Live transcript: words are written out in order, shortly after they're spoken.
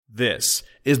This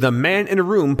is the Man in a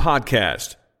Room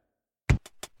podcast.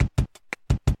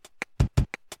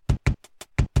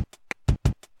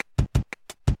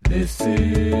 This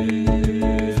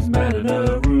is Man in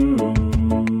a Room.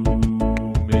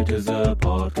 It is a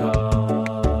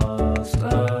podcast,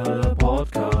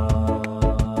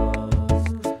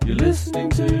 You're listening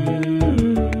to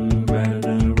Man in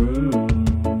a Room.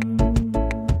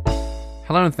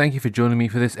 Hello and thank you for joining me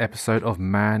for this episode of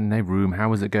Man in a Room.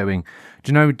 How is it going? Do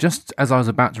you know, just as I was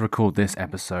about to record this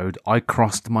episode, I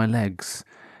crossed my legs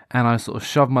and I sort of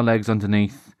shoved my legs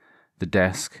underneath the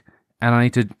desk. And I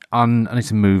need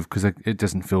to move because it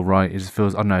doesn't feel right. It just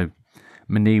feels, I don't know,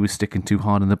 my knee was sticking too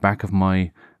hard in the back of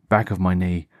my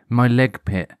knee, my leg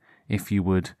pit, if you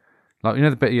would, like, you know,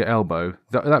 the bit of your elbow,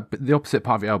 the opposite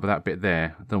part of your elbow, that bit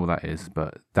there. I don't know what that is,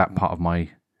 but that part of my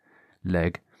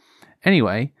leg.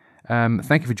 Anyway,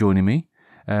 thank you for joining me.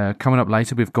 Coming up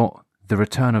later, we've got the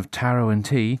return of Taro and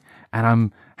Tea, and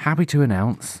I'm happy to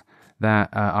announce that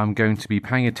I'm going to be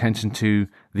paying attention to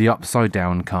the upside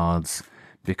down cards.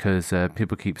 Because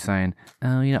people keep saying,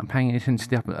 oh, you're not paying attention to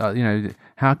the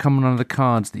how come none of the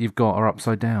cards that you've got are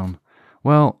upside down?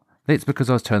 Well, it's because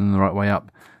I was turning them the right way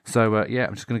up. So,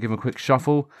 I'm just going to give them a quick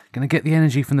shuffle. Going to get the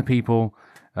energy from the people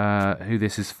who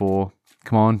this is for.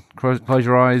 Come on, close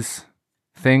your eyes.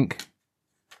 Think.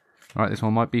 All right, this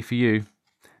one might be for you.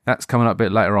 That's coming up a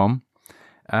bit later on.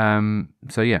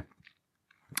 Today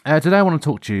I want to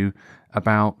talk to you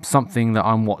about something that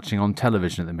I'm watching on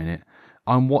television at the minute.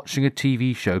 I'm watching a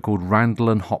TV show called Randall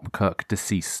and Hopkirk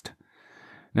Deceased.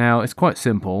 Now, it's quite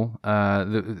simple.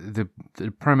 The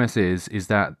premise is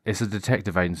that it's a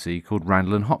detective agency called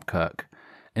Randall and Hopkirk.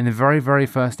 In the very, very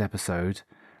first episode,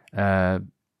 Hopkirk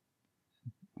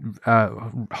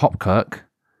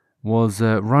was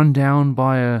run down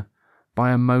by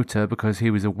a motor because he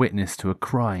was a witness to a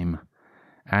crime.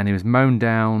 And he was mown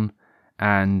down,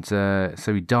 and so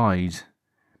he died.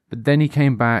 But then he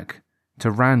came back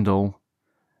to Randall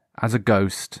as a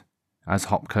ghost, as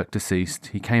Hopkirk Deceased.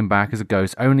 He came back as a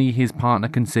ghost. Only his partner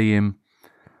can see him.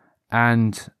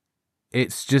 And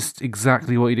it's just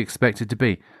exactly what you'd expect it to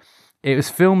be. It was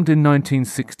filmed in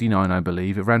 1969, I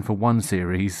believe. It ran for one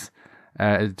series,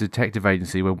 a detective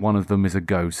agency where one of them is a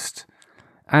ghost.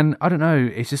 And I don't know,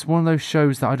 it's just one of those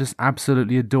shows that I just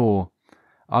absolutely adore.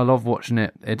 I love watching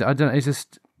it. It's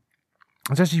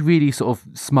actually really sort of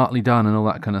smartly done and all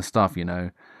that kind of stuff, you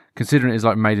know. Considering it's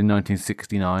like made in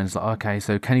 1969, it's like, okay,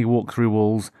 so can he walk through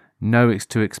walls? No, it's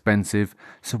too expensive.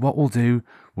 So what we'll do,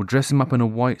 we'll dress him up in a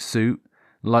white suit,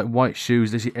 like white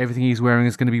shoes. Everything he's wearing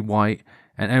is going to be white,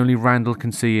 and only Randall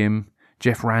can see him.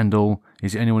 Jeff Randall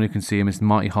is the only one who can see him. It's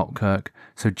Marty Hopkirk.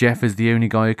 So Jeff is the only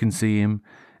guy who can see him.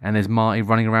 And there's Marty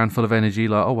running around full of energy,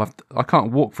 like, I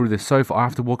can't walk through this sofa, I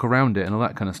have to walk around it, and all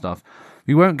that kind of stuff.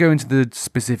 We won't go into the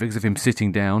specifics of him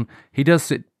sitting down. He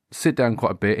does sit down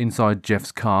quite a bit inside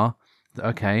Jeff's car.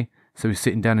 Okay, so he's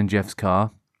sitting down in Jeff's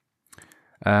car,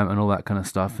 and all that kind of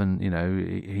stuff. And you know,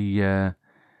 he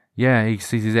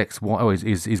sees his ex-wife,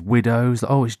 his widows.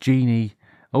 Oh, it's Jeannie.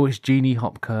 Oh, it's Jeannie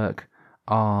Hopkirk.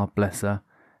 Ah, bless her.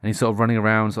 And he's sort of running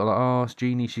around, sort of like, oh, it's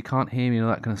Jeannie. She can't hear me, and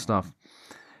all that kind of stuff.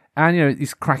 And you know,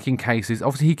 he's cracking cases.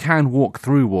 Obviously, he can walk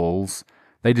through walls.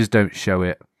 They just don't show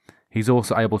it. He's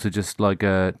also able to just like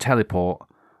teleport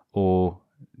or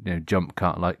jump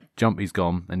cut. Like jump, he's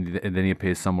gone, and then he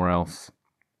appears somewhere else.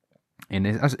 And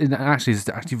it's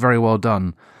actually very well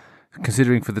done,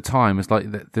 considering for the time. It's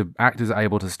like the actors are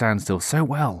able to stand still so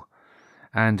well,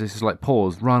 and it's just like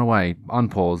pause, run away,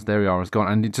 unpause. There we are, it's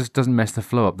gone, and it just doesn't mess the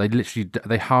flow up.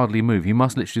 They hardly move. They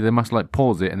must like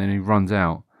pause it, and then he runs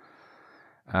out.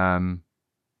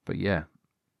 But yeah,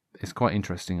 it's quite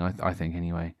interesting. I think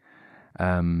anyway.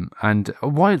 And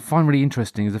what I find really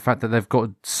interesting is the fact that they've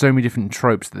got so many different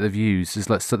tropes that they've used. It's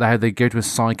like how they go to a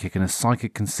psychic, and a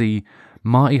psychic can see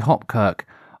Marty Hopkirk.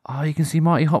 Oh, you can see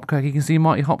Marty Hopkirk. You can see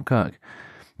Marty Hopkirk.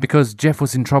 Because Jeff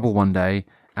was in trouble one day,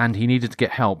 and he needed to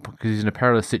get help because he's in a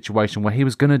perilous situation where he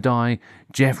was going to die.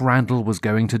 Jeff Randall was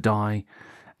going to die.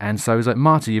 And so he's like,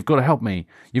 Marty, you've got to help me.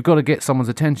 You've got to get someone's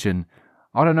attention.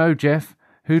 I don't know, Jeff.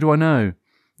 Who do I know?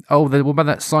 Oh, what about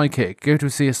that psychic? Go to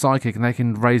see a psychic and they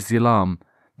can raise the alarm.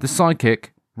 The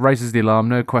psychic raises the alarm,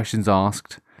 no questions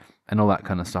asked, and all that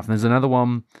kind of stuff. And there's another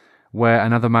one where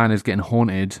another man is getting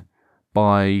haunted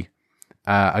by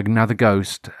another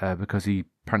ghost because he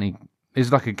apparently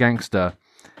is like a gangster.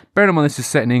 Bear in mind, this is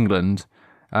set in England.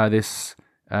 This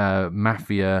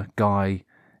mafia guy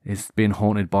is being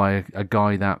haunted by a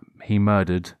guy that he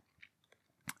murdered.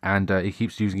 And he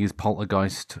keeps using his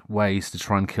poltergeist ways to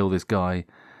try and kill this guy.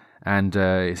 And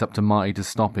it's up to Marty to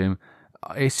stop him.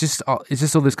 It's just all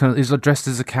this kind of... He's dressed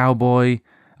as a cowboy.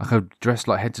 dressed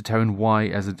like head to toe in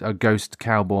white as a ghost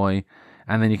cowboy,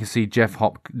 and then you can see Jeff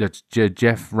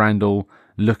Randall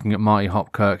looking at Marty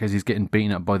Hopkirk as he's getting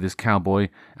beaten up by this cowboy,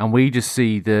 and we don't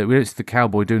see the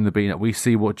cowboy doing the beating up. We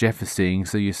see what Jeff is seeing.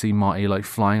 So you see Marty like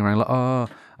flying around, like, oh,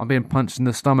 I'm being punched in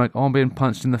the stomach. Oh, I'm being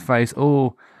punched in the face.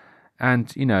 Oh,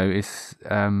 and it's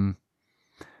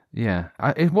yeah.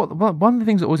 One of the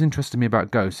things that always interested me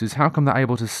about ghosts is how come they're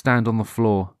able to stand on the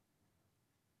floor.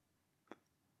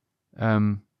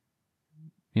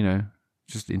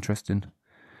 Just interesting.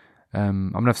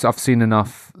 I've seen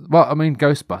enough. Well, I mean,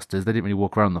 Ghostbusters, they didn't really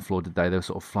walk around on the floor, did they? They were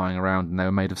sort of flying around, and they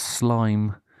were made of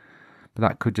slime. But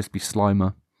that could just be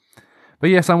Slimer.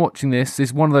 But yes, I'm watching this.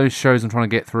 It's one of those shows I'm trying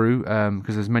to get through,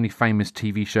 because there's many famous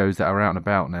TV shows that are out and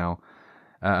about now,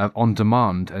 on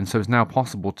demand, and so it's now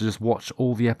possible to just watch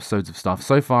all the episodes of stuff.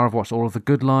 So far, I've watched all of The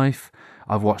Good Life.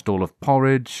 I've watched all of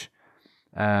Porridge.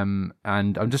 And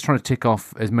I'm just trying to tick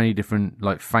off as many different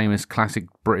like famous classic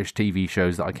British TV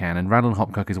shows that I can, and Randall and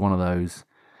Hopkirk is one of those.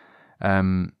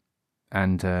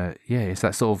 It's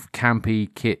that sort of campy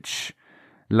kitsch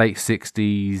late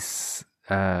 60s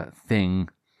thing.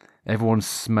 Everyone's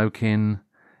smoking,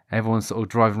 everyone's sort of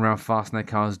driving around fast in their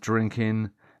cars, drinking,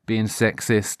 being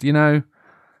sexist,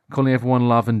 calling everyone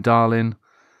love and darling,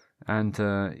 and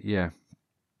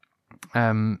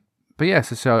But yeah,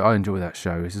 so I enjoy that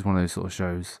show. This is one of those sort of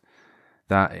shows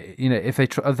that, if they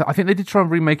try, I think they did try and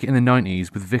remake it in the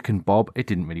 90s with Vic and Bob. It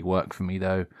didn't really work for me,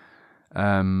 though.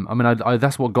 I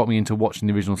that's what got me into watching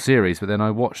the original series, but then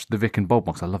I watched the Vic and Bob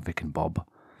one because I love Vic and Bob.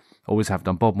 Always have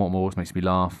done. Bob Mortimer always makes me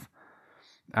laugh.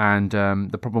 And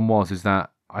the problem is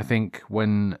that I think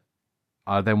when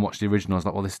I then watched the original, I was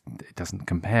like, well, it doesn't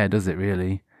compare, does it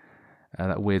really?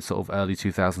 That weird sort of early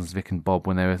 2000s Vic and Bob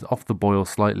when they were off the boil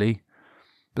slightly.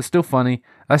 But still funny.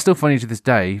 They're still funny to this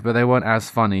day, but they weren't as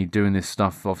funny doing this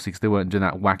stuff, obviously, because they weren't doing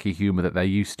that wacky humour that they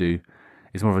used to.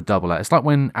 It's more of a double act. It's like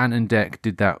when Ant and Dec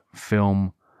did that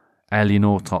film, Alien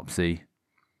Autopsy.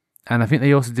 And I think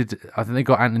they also they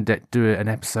got Ant and Dec to do an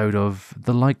episode of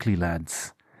The Likely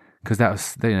Lads. Because that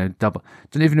was, double.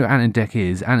 Don't even know what Ant and Dec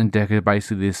is. Ant and Dec are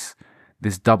basically this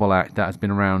double act that has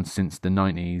been around since the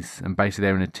 90s. And basically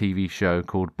they're in a TV show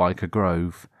called Biker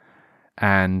Grove.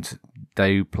 And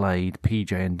they played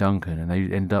PJ and Duncan, and they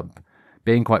ended up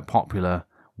being quite popular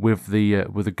with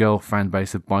the girl fan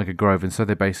base of Biker Grove, and so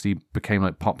they basically became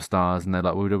like pop stars. And they're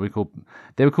like, they were called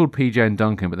PJ and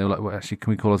Duncan, but they were like, well, actually,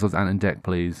 can we call ourselves Ant and Dec,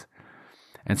 please?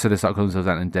 And so they started calling themselves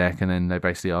Ant and Dec, and then they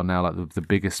basically are now like the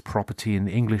biggest property in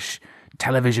the English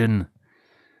television.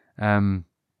 But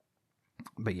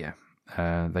yeah,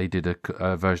 they did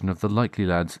a version of The Likely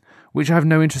Lads, which I have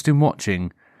no interest in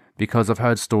watching. Because I've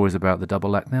heard stories about the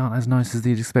double act. They aren't as nice as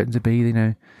you'd expect them to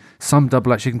be. Some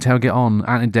double acts you can tell get on.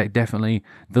 Ant and Dec definitely.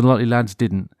 The Likely Lads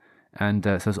didn't. And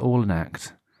so it's all an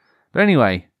act. But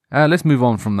anyway, let's move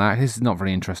on from that. This is not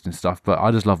very interesting stuff, but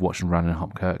I just love watching Randall and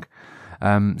Hopkirk.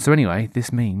 So anyway,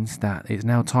 this means that it's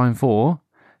now time for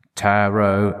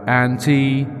Tarot and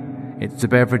Tea. It's a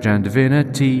beverage and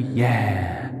divinity,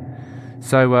 yeah.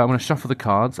 So I'm going to shuffle the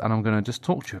cards, and I'm going to just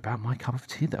talk to you about my cup of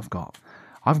tea that I've got.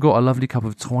 I've got a lovely cup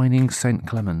of Twining St.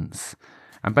 Clements.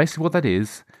 And basically what that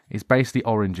is basically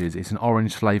oranges. It's an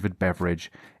orange-flavoured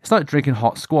beverage. It's like drinking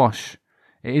hot squash.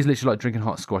 It is literally like drinking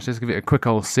hot squash. Let's give it a quick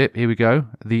old sip. Here we go.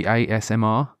 The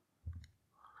ASMR.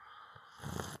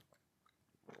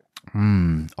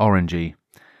 Orangey.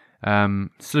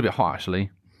 Still a bit hot,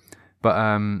 actually. But,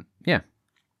 yeah.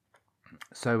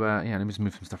 So, let me just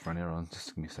move some stuff around here on.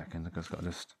 Just give me a second. I've just got to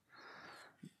just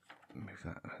move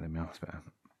that. There we are. That's better.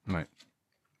 Right.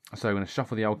 So I'm going to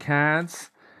shuffle the old cards,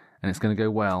 and it's going to go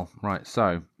well. Right,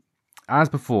 so, as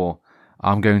before,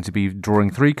 I'm going to be drawing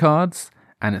 3 cards,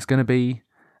 and it's going to be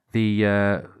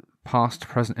the past,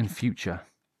 present, and future.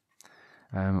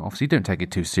 Obviously, don't take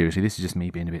it too seriously. This is just me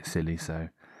being a bit silly. So,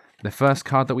 the first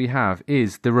card that we have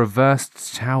is the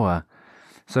Reversed Tower.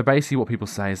 So basically what people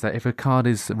say is that if a card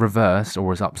is reversed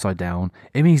or is upside down,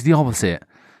 it means the opposite.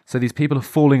 So these people are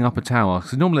falling up a tower.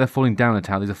 So normally they're falling down a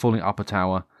tower. These are falling up a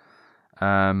tower.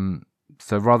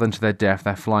 So rather than to their death,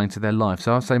 they're flying to their life.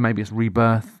 So I'd say maybe it's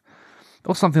rebirth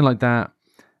or something like that.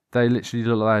 They literally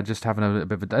look like they're just having a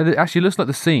bit of a... It actually looks like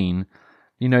the scene,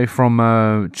 from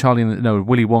Willy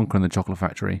Wonka and the Chocolate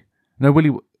Factory. No,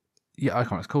 Willy... Yeah, I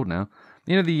can't remember what it's called now.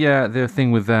 The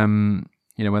thing with, when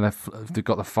they've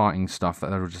got the farting stuff that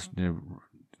they're just,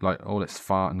 like, oh, let's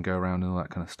fart and go around and all that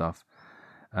kind of stuff.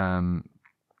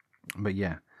 But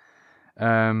yeah.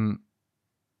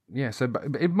 Yeah, so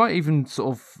it might even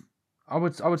sort of, I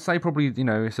would say probably,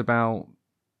 it's about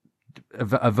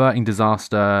averting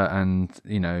disaster, and,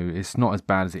 it's not as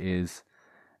bad as it is.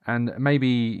 And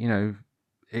maybe,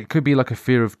 it could be like a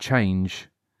fear of change,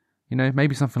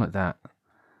 maybe something like that.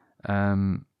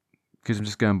 Because I'm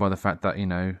just going by the fact that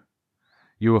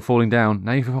you were falling down,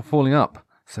 now you're falling up.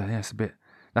 So yeah, it's a bit.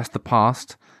 That's the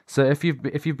past. So if you've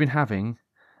been having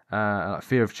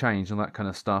fear of change and that kind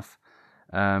of stuff,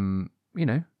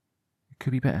 it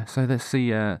could be better. So let's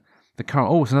see the current.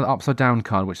 Oh, it's another upside down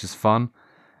card, which is fun.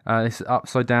 This is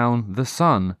upside down the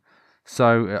sun.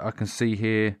 So I can see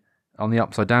here on the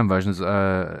upside down version,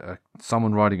 there's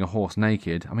someone riding a horse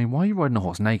naked. I mean, why are you riding a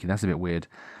horse naked? That's a bit weird.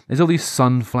 There's all these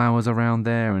sunflowers around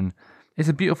there, and it's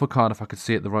a beautiful card if I could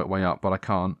see it the right way up, but I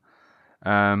can't.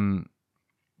 Yeah,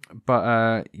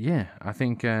 I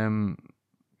think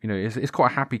it's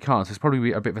quite a happy card. So it's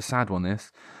probably a bit of a sad one.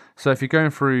 This. So if you're going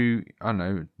through, I don't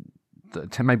know,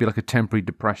 maybe like a temporary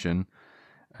depression,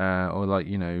 or like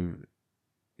you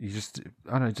just,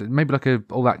 I don't know, maybe like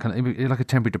all that kind of, like a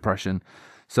temporary depression.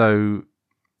 So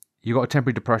you got a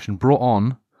temporary depression brought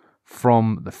on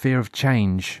from the fear of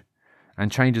change, and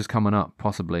change is coming up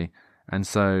possibly, and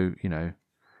so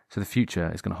so the future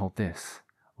is going to hold this.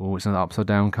 Oh, it's another upside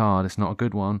down card. It's not a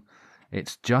good one.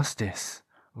 It's justice.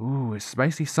 Ooh, it's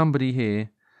basically somebody here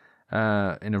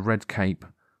in a red cape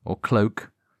or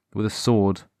cloak with a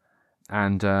sword,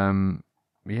 and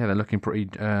they're looking pretty.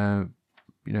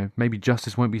 Maybe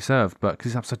justice won't be served, but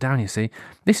because it's upside down, you see.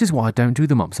 This is why I don't do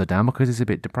them upside down, because it's a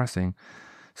bit depressing.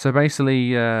 So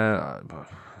basically,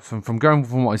 from going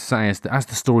from what I say, as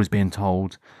the story's being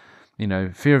told,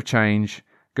 fear of change,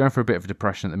 going for a bit of a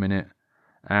depression at the minute,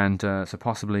 and so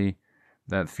possibly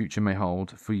the future may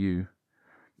hold for you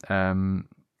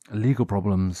legal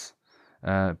problems,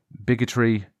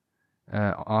 bigotry,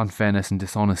 unfairness, and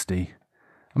dishonesty.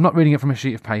 I'm not reading it from a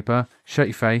sheet of paper. Shut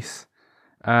your face.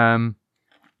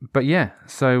 But yeah,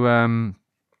 so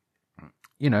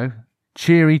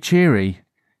cheery, cheery,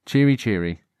 cheery,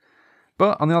 cheery.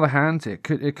 But on the other hand, it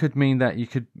could mean that you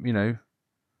could,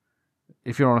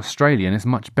 if you're Australian, it's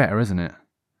much better, isn't it?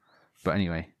 But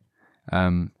anyway,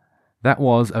 that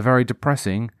was a very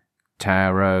depressing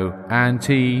tarot and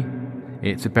tea.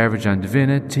 It's a beverage and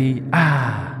divinity.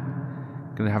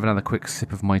 Gonna have another quick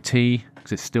sip of my tea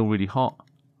because it's still really hot.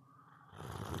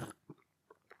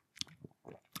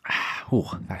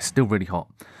 Oh, that's still really hot.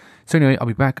 So anyway, I'll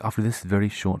be back after this very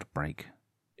short break.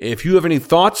 If you have any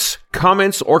thoughts,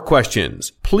 comments, or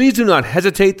questions, please do not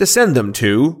hesitate to send them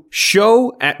to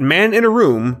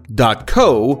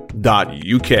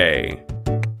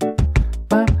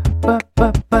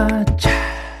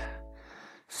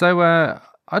show@maninaroom.co.uk. So I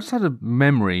just had a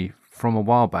memory from a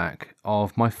while back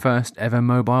of my first ever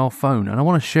mobile phone, and I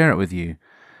want to share it with you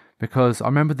because I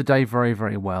remember the day very,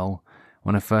 very well.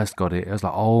 When I first got it, I was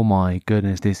like, oh my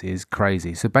goodness, this is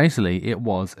crazy. So basically, it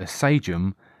was a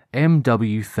Sagem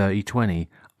MW3020.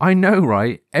 I know,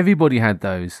 right? Everybody had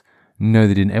those. No,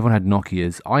 they didn't. Everyone had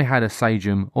Nokias. I had a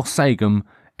Sagem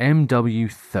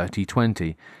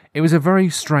MW3020. It was a very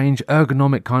strange,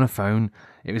 ergonomic kind of phone.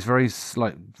 It was very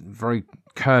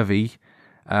curvy.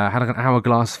 Had like an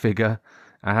hourglass figure.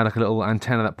 I had like a little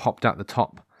antenna that popped out the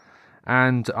top.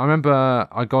 And I remember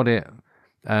I got it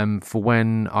for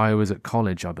when I was at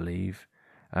college, I believe,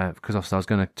 because obviously I was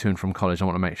going to and from college. I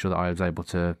want to make sure that I was able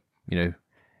to,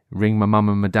 ring my mum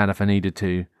and my dad if I needed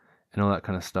to, and all that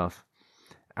kind of stuff.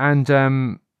 And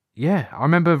I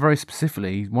remember very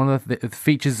specifically one of the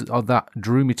features of that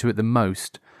drew me to it the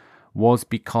most was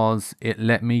because it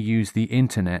let me use the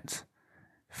internet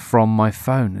from my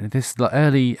phone. This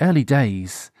early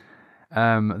days.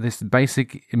 This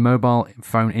basic mobile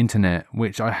phone internet,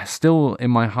 which I still in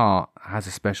my heart has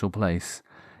a special place.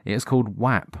 It's called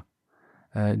WAP,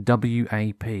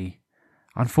 WAP.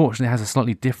 Unfortunately, it has a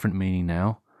slightly different meaning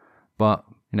now, but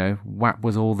WAP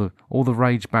was all the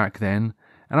rage back then.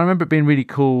 And I remember it being really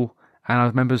cool. And I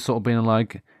remember sort of being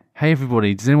like, "Hey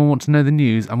everybody, does anyone want to know the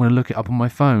news? I'm going to look it up on my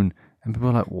phone." And people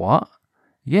were like, "What?"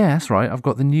 "Yeah, that's right. I've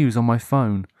got the news on my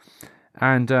phone."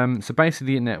 And so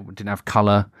basically, the internet didn't have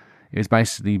color. It was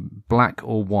basically black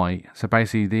or white. So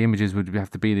basically the images would have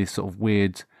to be this sort of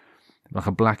weird, like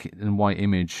a black and white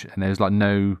image. And there's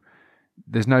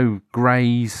no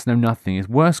greys, no nothing. It's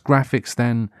worse graphics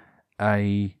than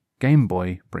a Game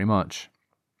Boy, pretty much.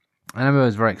 And I remember I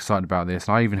was very excited about this.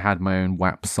 I even had my own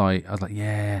WAP site. I was like,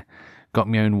 yeah, got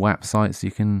my own WAP site so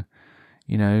you can,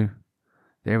 there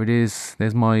it is.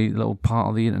 There's my little part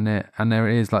of the internet. And there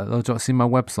it is. Like, oh, do you see my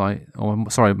website? Or,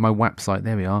 sorry, my WAP site.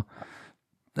 There we are.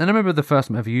 And I remember the first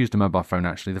time I ever used a mobile phone,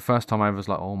 actually. The first time I was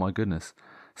like, oh my goodness.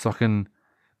 So I can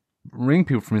ring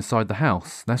people from inside the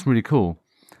house. That's really cool.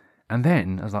 And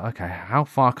then I was like, okay, how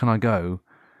far can I go?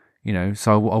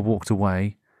 So I walked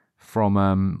away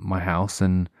from my house,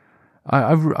 and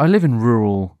I live in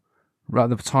rural right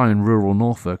at the time in rural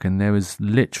Norfolk, and there was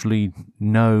literally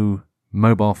no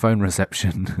mobile phone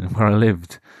reception where I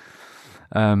lived.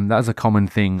 That's a common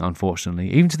thing,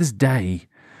 unfortunately. Even to this day,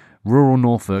 rural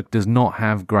Norfolk does not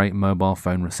have great mobile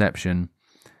phone reception.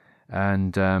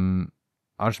 And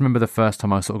I just remember the first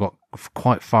time I sort of got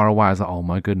quite far away. I was like, oh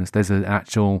my goodness, there's an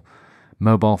actual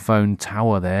mobile phone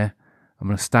tower there. I'm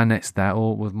going to stand next to that,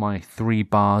 or with my 3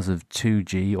 bars of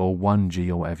 2G or 1G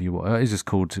or whatever you want. It's just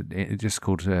called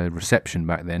reception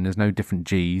back then. There's no different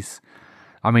Gs.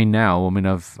 I mean, now,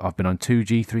 I've been on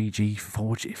 2G, 3G,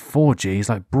 4G. 4G is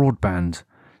like broadband.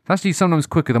 It's actually sometimes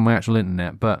quicker than my actual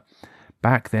internet, but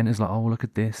back then it's like, oh, look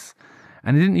at this.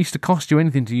 And it didn't used to cost you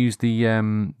anything to use the,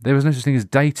 there was no such thing as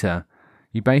data.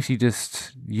 You basically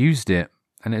just used it,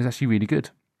 and it was actually really good.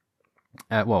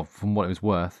 Well, from what it was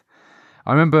worth.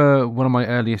 I remember one of my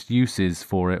earliest uses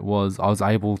for it was I was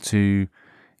able to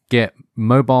get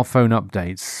mobile phone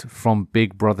updates from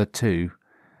Big Brother 2.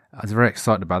 I was very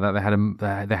excited about that.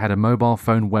 They had a mobile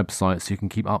phone website, so you can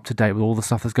keep up to date with all the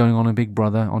stuff that's going on in Big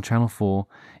Brother on Channel 4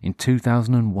 in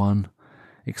 2001.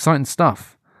 Exciting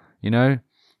stuff, you know.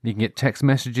 You can get text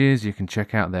messages, you can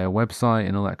check out their website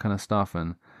and all that kind of stuff.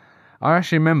 And I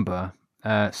actually remember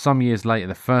some years later,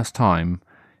 the first time,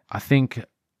 I think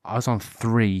I was on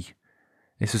 3.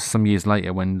 This was some years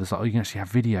later when there's like, oh, you can actually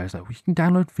have videos. Like, well, you can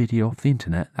download video off the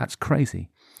internet. That's crazy.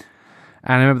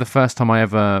 And I remember the first time I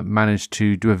ever managed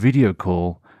to do a video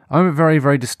call. I remember very,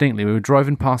 very distinctly. We were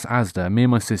driving past Asda, me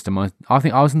and my sister. I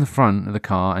think I was in the front of the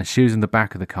car and she was in the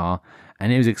back of the car.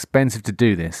 And it was expensive to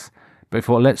do this. But I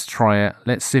thought, let's try it.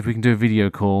 Let's see if we can do a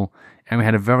video call. And we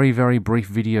had a very, very brief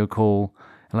video call.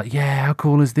 And like, yeah, how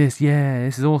cool is this? Yeah,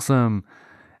 this is awesome.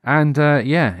 And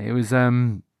yeah, it was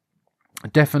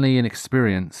definitely an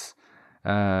experience.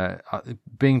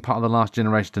 Being part of the last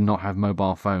generation to not have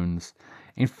mobile phones.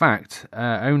 In fact,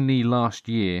 only last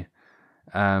year,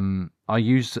 I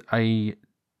used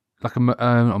not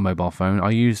a mobile phone.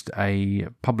 I used a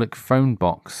public phone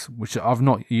box, which I've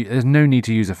not. There's no need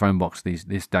to use a phone box this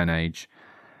day and age.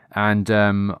 And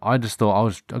I just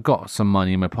thought I got some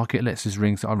money in my pocket. Let's just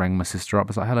ring. So I rang my sister up. I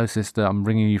was like, "Hello, sister. I'm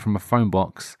ringing you from a phone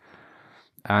box."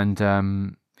 And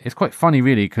it's quite funny,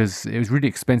 really, because it was really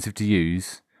expensive to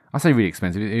use. I say really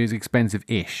expensive. It was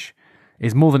expensive-ish.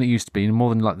 It's more than it used to be,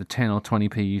 more than like the 10 or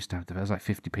 20p you used to have. It was like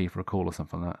 50p for a call or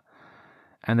something like that.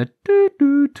 And the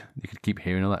doot, you could keep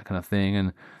hearing all that kind of thing.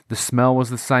 And the smell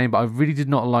was the same, but I really did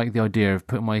not like the idea of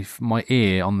putting my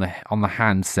ear on the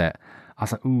handset. I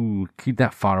was like, ooh, keep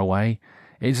that far away.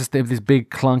 It's just this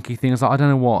big clunky thing. I was like, I don't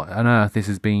know what on earth this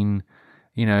has been,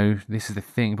 this is the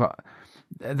thing. But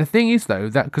the thing is, though,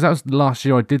 that because that was the last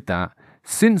year I did that,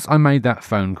 since I made that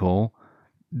phone call,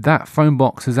 that phone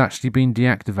box has actually been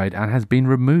deactivated and has been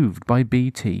removed by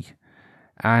BT.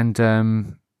 And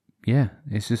yeah,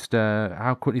 it's just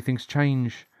how quickly things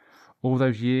change all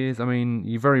those years. I mean,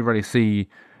 you very rarely see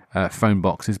phone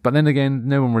boxes, but then again,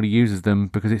 no one really uses them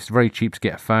because it's very cheap to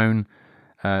get a phone.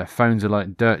 Phones are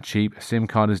like dirt cheap. A SIM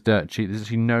card is dirt cheap. There's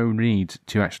actually no need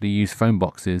to actually use phone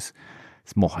boxes.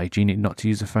 It's more hygienic not to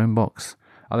use a phone box.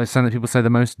 Although some people say the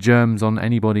most germs on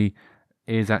anybody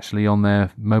is actually on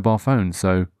their mobile phone,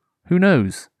 so who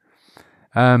knows?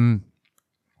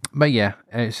 But yeah,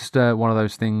 it's just one of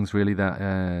those things really that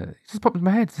it just popped in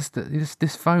my head.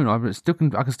 This phone, I can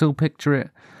still picture it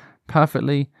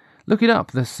perfectly. Look it up.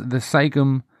 The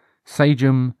Sagem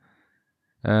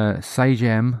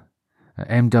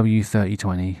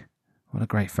MW3020. What a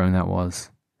great phone that was.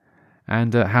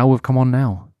 And how we've come on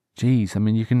now. Jeez, I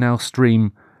mean, you can now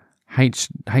stream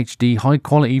HD high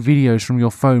quality videos from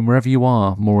your phone wherever you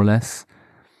are, more or less.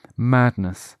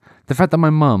 Madness. The fact that my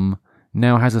mum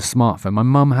now has a smartphone. My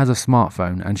mum has a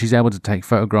smartphone and she's able to take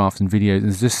photographs and videos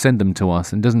and just send them to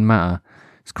us, and it doesn't matter.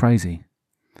 It's crazy.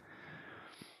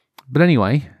 But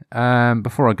anyway,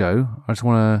 before I go, I just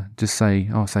want to say,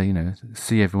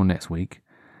 see everyone next week.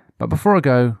 But before I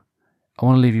go, I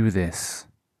want to leave you with this.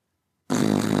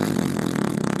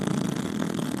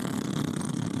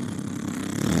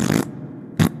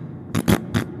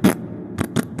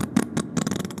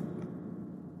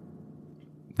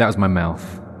 That was my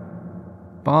mouth.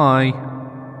 Bye.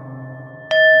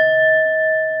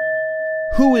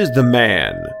 Who is the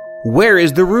man? Where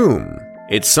is the room?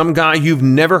 It's some guy you've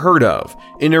never heard of,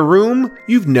 in a room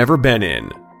you've never been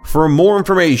in. For more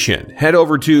information, head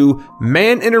over to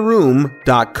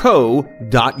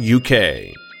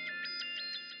maninaroom.co.uk.